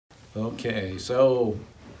Okay, so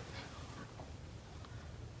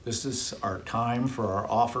this is our time for our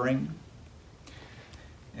offering.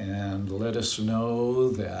 And let us know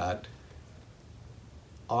that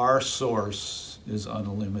our source is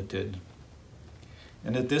unlimited.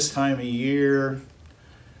 And at this time of year,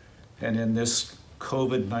 and in this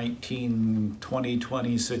COVID-19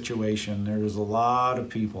 2020 situation, there's a lot of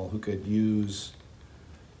people who could use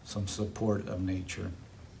some support of nature.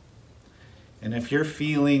 And if you're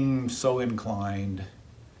feeling so inclined,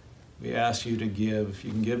 we ask you to give.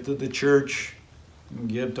 You can give to the church, you can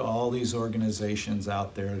give to all these organizations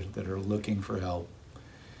out there that are looking for help.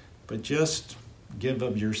 But just give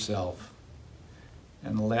of yourself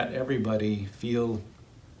and let everybody feel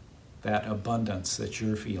that abundance that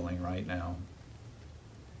you're feeling right now.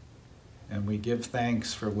 And we give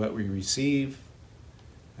thanks for what we receive,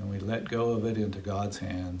 and we let go of it into God's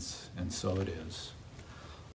hands, and so it is.